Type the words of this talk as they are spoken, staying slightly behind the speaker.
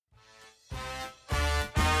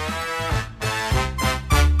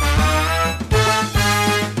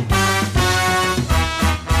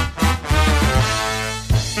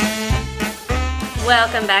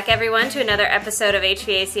Welcome back, everyone, to another episode of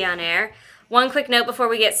HVAC On Air. One quick note before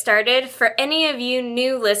we get started. For any of you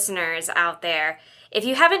new listeners out there, if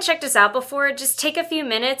you haven't checked us out before, just take a few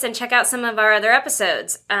minutes and check out some of our other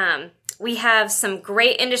episodes. We have some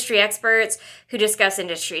great industry experts who discuss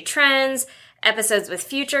industry trends, episodes with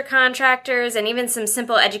future contractors, and even some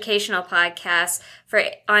simple educational podcasts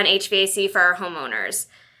on HVAC for our homeowners.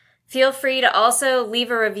 Feel free to also leave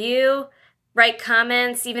a review, write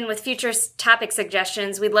comments, even with future topic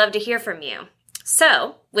suggestions. We'd love to hear from you.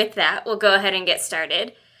 So, with that, we'll go ahead and get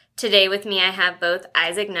started. Today with me, I have both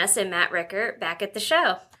Isaac Nuss and Matt Ricker back at the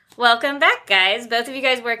show. Welcome back, guys. Both of you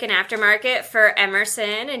guys work in aftermarket for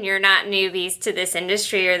Emerson, and you're not newbies to this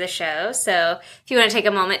industry or the show. So, if you want to take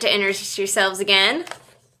a moment to introduce yourselves again.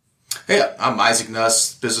 Hey, I'm Isaac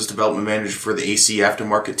Nuss, Business Development Manager for the AC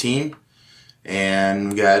Aftermarket team.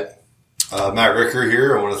 And we got Matt Ricker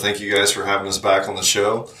here. I want to thank you guys for having us back on the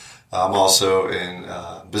show. I'm also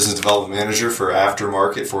a Business Development Manager for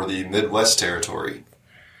Aftermarket for the Midwest Territory.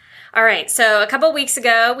 All right, so a couple weeks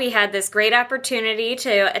ago, we had this great opportunity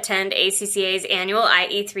to attend ACCA's annual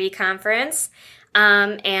IE3 conference,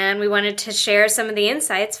 and we wanted to share some of the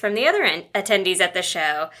insights from the other attendees at the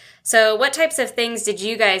show. So what types of things did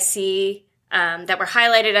you guys see that were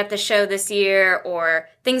highlighted at the show this year, or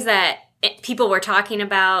things that people were talking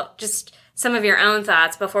about? Just some of your own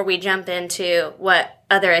thoughts before we jump into what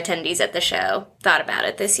other attendees at the show thought about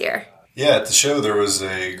it this year. Yeah, at the show there was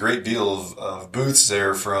a great deal of booths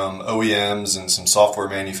there from OEMs and some software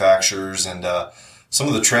manufacturers, and some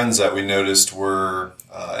of the trends that we noticed were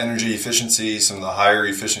energy efficiency, some of the higher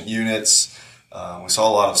efficient units. We saw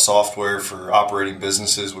a lot of software for operating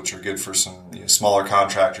businesses, which are good for some smaller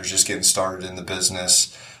contractors just getting started in the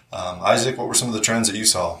business. Isaac, what were some of the trends that you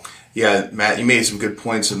saw? Yeah, Matt, you made some good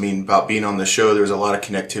points. About being on the show, there was a lot of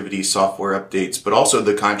connectivity, software updates, but also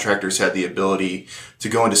the contractors had the ability to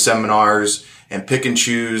go into seminars and pick and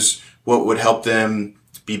choose what would help them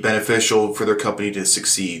be beneficial for their company to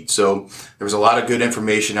succeed. So there was a lot of good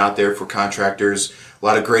information out there for contractors, a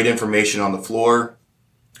lot of great information on the floor,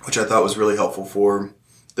 which I thought was really helpful for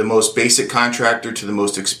the most basic contractor to the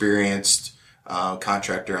most experienced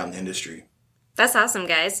contractor on the industry. That's awesome,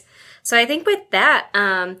 guys. So I think with that,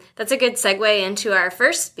 that's a good segue into our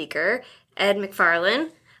first speaker, Ed McFarland.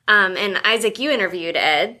 And Isaac, you interviewed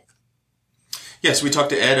Ed. Yes, we talked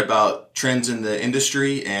to Ed about trends in the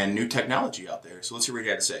industry and new technology out there. So let's hear what he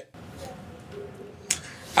had to say.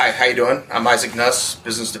 Hi, how you doing? I'm Isaac Nuss,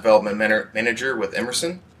 Business Development Manager with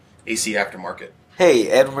Emerson, AC Aftermarket. Hey,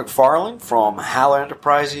 Ed McFarland from Haller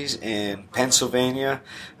Enterprises in Pennsylvania,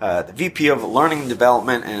 the VP of Learning and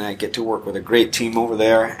Development, and I get to work with a great team over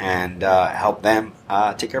there and help them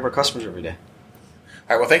take care of our customers every day. All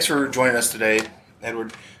right, well, thanks for joining us today,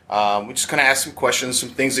 Edward. We just kind of ask some questions, some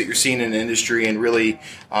things that you're seeing in the industry, and really,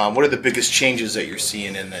 what are the biggest changes that you're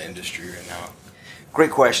seeing in the industry right now?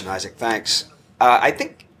 Great question, Isaac. Thanks. I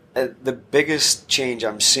think the biggest change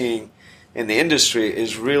I'm seeing in the industry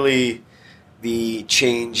is really the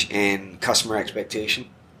change in customer expectation.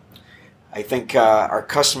 I think our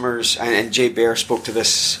customers, and Jay Baer spoke to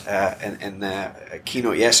this in the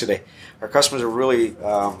keynote yesterday, our customers are really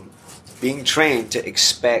being trained to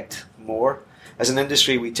expect more. As an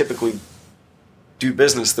industry, we typically do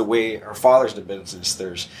business the way our fathers did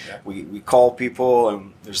business. We call people,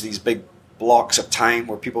 and there's these big blocks of time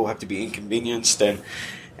where people have to be inconvenienced. And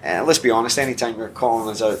let's be honest, anytime you're calling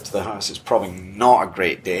us out to the house, it's probably not a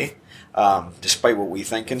great day. Despite what we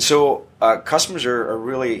think. And so customers are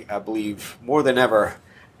really, I believe, more than ever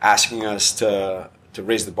asking us to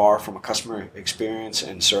raise the bar from a customer experience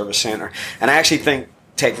and service center. And I actually think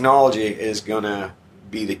technology is going to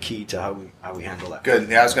be the key to how we handle that. Good.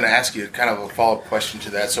 Yeah, I was going to ask you kind of a follow-up question to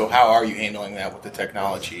that. So how are you handling that with the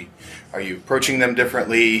technology? Are you approaching them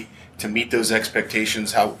differently to meet those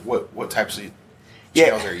expectations? What types of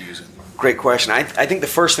channels are you using? Great question. I think the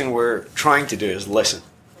first thing we're trying to do is listen.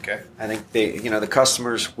 Okay. I think the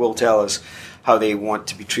customers will tell us how they want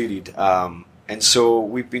to be treated, and so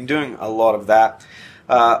we've been doing a lot of that.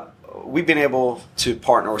 We've been able to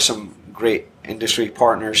partner with some great industry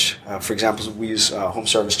partners. For example, we use home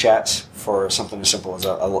service chats for something as simple as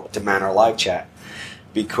a demand or live chat,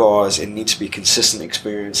 because it needs to be a consistent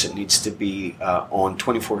experience. It needs to be on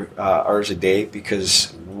 24 hours a day,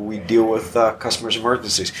 because we deal with customers'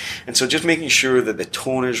 emergencies. And so just making sure that the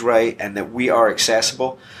tone is right and that we are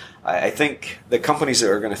accessible. I think the companies that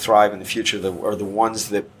are going to thrive in the future are the ones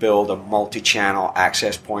that build a multi-channel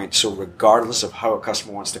access point. So regardless of how a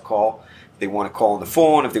customer wants to call, if they want to call on the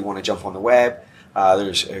phone, if they want to jump on the web,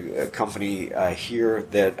 there's a company here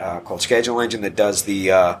that called Schedule Engine that does they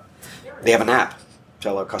have an app.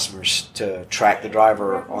 tell our customers to track the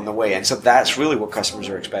driver on the way. And so that's really what customers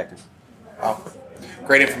are expecting. Wow.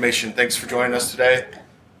 Great information. Thanks for joining us today.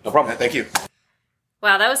 No problem. Thank you.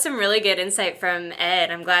 Wow, that was some really good insight from Ed.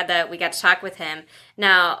 I'm glad that we got to talk with him.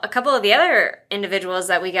 Now, a couple of the other individuals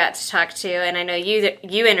that we got to talk to, and I know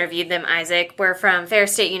you interviewed them, Isaac, were from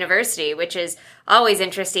Ferris State University, which is always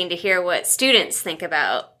interesting to hear what students think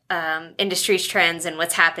about industry's trends and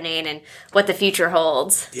what's happening and what the future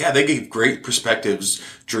holds. Yeah, they gave great perspectives.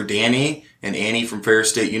 Jordani and Annie from Ferris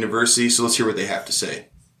State University. So let's hear what they have to say.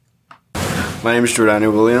 My name is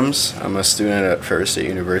Jordani Williams. I'm a student at Ferris State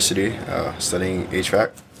University studying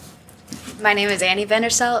HVAC. My name is Annie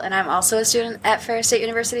Vanderstel, and I'm also a student at Ferris State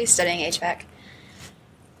University studying HVAC.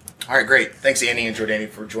 All right, great. Thanks, Annie and Jordani,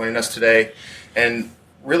 for joining us today. And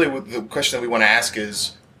really, the question that we want to ask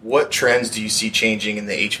is, what trends do you see changing in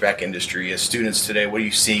the HVAC industry as students today? What are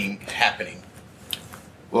you seeing happening?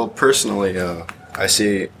 Well, personally, I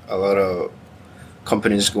see a lot of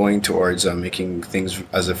companies going towards making things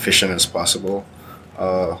as efficient as possible.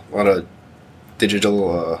 A lot of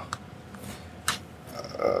digital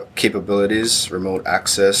capabilities, remote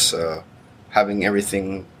access, having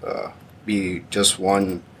everything be just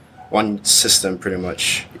one system pretty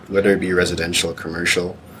much, whether it be residential or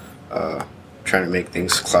commercial, trying to make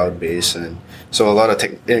things cloud-based. And so a lot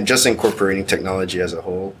of just incorporating technology as a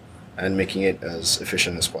whole and making it as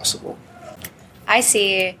efficient as possible. I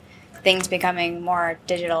see things becoming more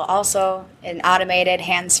digital also, and automated,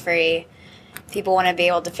 hands-free. People want to be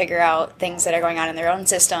able to figure out things that are going on in their own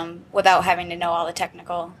system without having to know all the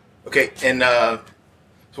technical. Okay, and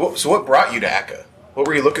so what brought you to ACA? What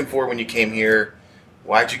were you looking for when you came here?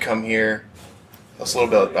 Why'd you come here? Tell us a little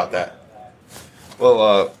bit about that.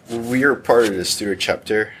 Well, we are part of the student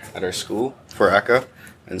chapter at our school for ACA,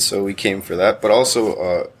 and so we came for that. But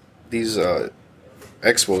also, these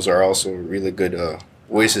expos are also really good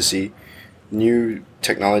ways to see new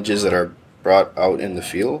technologies that are brought out in the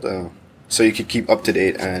field, so you can keep up to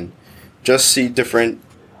date and just see different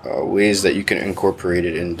ways that you can incorporate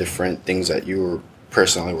it in different things that you're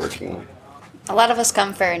personally working on. A lot of us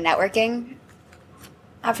come for networking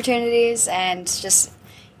opportunities and just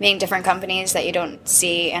meeting different companies that you don't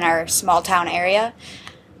see in our small town area.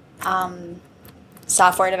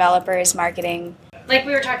 Software developers, marketing. Like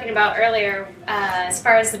we were talking about earlier, as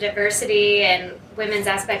far as the diversity and women's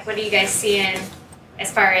aspect, what are you guys seeing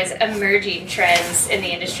as far as emerging trends in the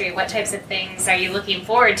industry? What types of things are you looking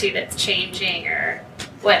forward to that's changing, or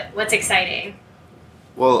what's exciting?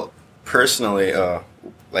 Well, personally,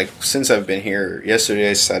 like since I've been here, yesterday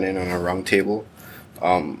I sat in on a round table,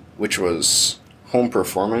 which was home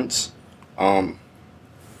performance.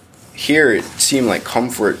 Here it seemed like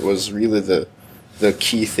comfort was really the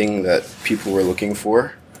key thing that people were looking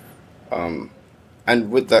for.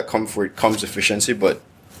 And with that comfort comes efficiency, but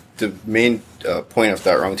the main point of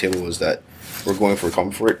that roundtable was that we're going for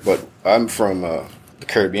comfort. But I'm from the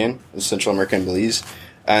Caribbean, the Central American Belize,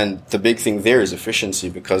 and the big thing there is efficiency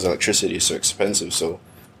because electricity is so expensive. So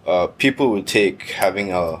people would take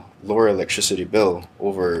having a lower electricity bill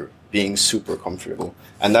over being super comfortable.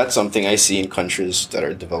 And that's something I see in countries that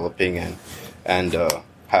are developing and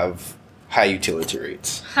have high utility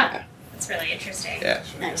rates. Huh. Yeah. That's really interesting. Yeah.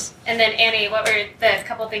 Nice. And then Annie, what were the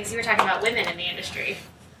couple things you were talking about women in the industry?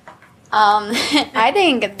 I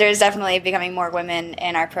think there's definitely becoming more women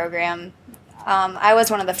in our program. I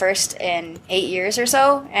was one of the first in 8 years or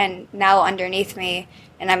so, and now underneath me,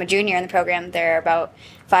 and I'm a junior in the program, there are about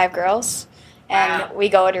 5 girls. And Wow. we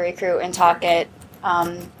go to recruit and talk at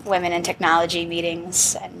women in technology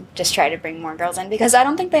meetings and just try to bring more girls in, because I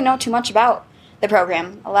don't think they know too much about the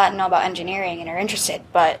program. A lot know about engineering and are interested,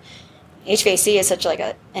 but HVAC is such like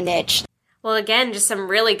a niche. Well, again, just some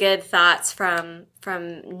really good thoughts from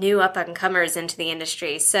new up-and-comers into the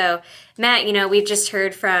industry. So, Matt, we've just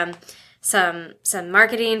heard from some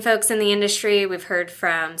marketing folks in the industry. We've heard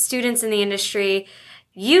from students in the industry.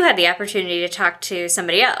 You had the opportunity to talk to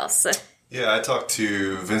somebody else. Yeah, I talked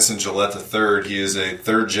to Vincent Gillette III. He is a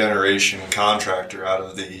third-generation contractor out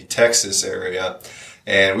of the Texas area.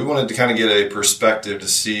 And we wanted to kind of get a perspective to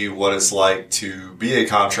see what it's like to be a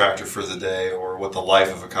contractor for the day, or what the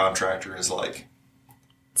life of a contractor is like.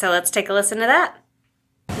 So let's take a listen to that.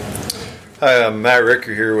 Hi, I'm Matt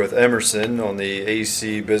Ricker here with Emerson on the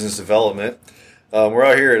AC Business Development. We're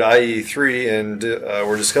out here at IE3 and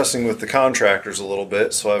we're discussing with the contractors a little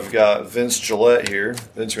bit. So I've got Vince Gillette here.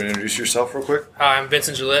 Vince, you want to introduce yourself real quick? Hi, I'm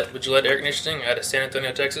Vincent Gillette with Gillette Air Conditioning out of San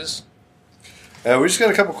Antonio, Texas. We just got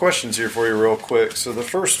a couple questions here for you real quick. So the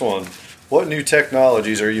first one, what new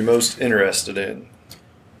technologies are you most interested in?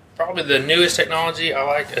 Probably the newest technology I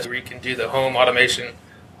like is where you can do the home automation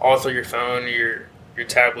all through your phone, your your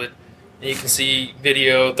tablet, and you can see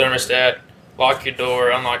video, thermostat, lock your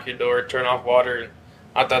door, unlock your door, turn off water. And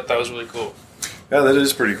I thought that was really cool. Yeah, that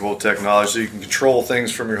is pretty cool technology. So you can control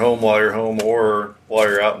things from your home while you're home or while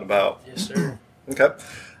you're out and about. Yes, sir. Okay.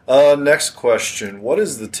 Next question. What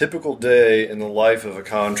is the typical day in the life of a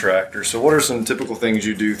contractor? So what are some typical things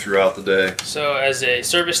you do throughout the day? So as a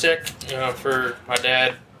service tech, for my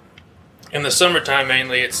dad, in the summertime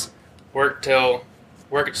mainly, it's work.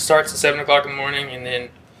 It starts at 7 o'clock in the morning, and then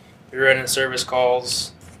you're running service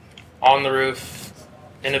calls on the roof,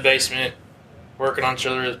 in the basement, working on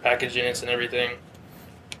chillers, package units, and everything.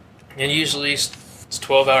 And usually it's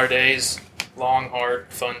 12-hour days, long, hard,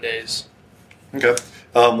 fun days. Okay.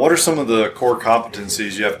 What are some of the core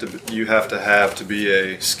competencies you have to have to be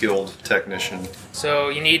a skilled technician? So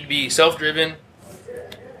you need to be self-driven,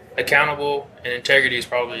 accountable, and integrity is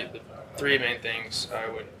probably the three main things I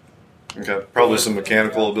would. Okay. Probably some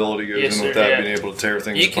mechanical ability goes Yes, in with sir, that, yeah. being able to tear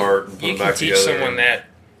things apart and put them back together. You can teach someone that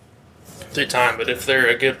through time, but if they're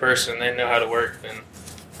a good person, they know how to work, then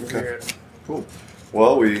Okay. Cool.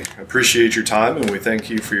 Well, we appreciate your time and we thank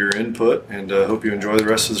you for your input and hope you enjoy the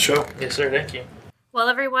rest of the show. Yes, sir. Thank you. Well,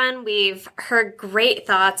 everyone, we've heard great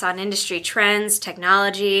thoughts on industry trends,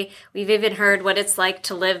 technology. We've even heard what it's like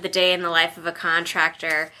to live the day in the life of a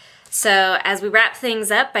contractor. So as we wrap things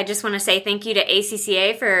up, I just want to say thank you to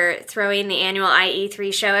ACCA for throwing the annual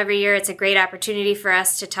IE3 show every year. It's a great opportunity for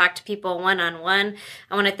us to talk to people one-on-one.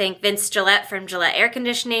 I want to thank Vince Gillette from Gillette Air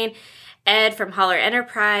Conditioning, Ed from Holler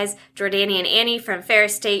Enterprise, Jordani and Annie from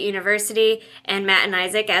Ferris State University, and Matt and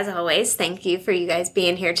Isaac, as always. Thank you for you guys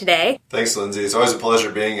being here today. Thanks, Lindsay. It's always a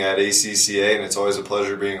pleasure being at ACCA, and it's always a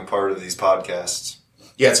pleasure being a part of these podcasts.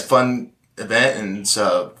 Yeah, it's a fun event, and it's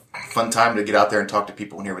a fun time to get out there and talk to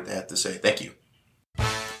people and hear what they have to say. Thank you.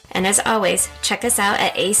 And as always, check us out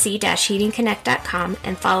at ac-heatingconnect.com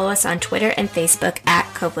and follow us on Twitter and Facebook at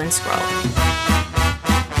Copeland Scroll.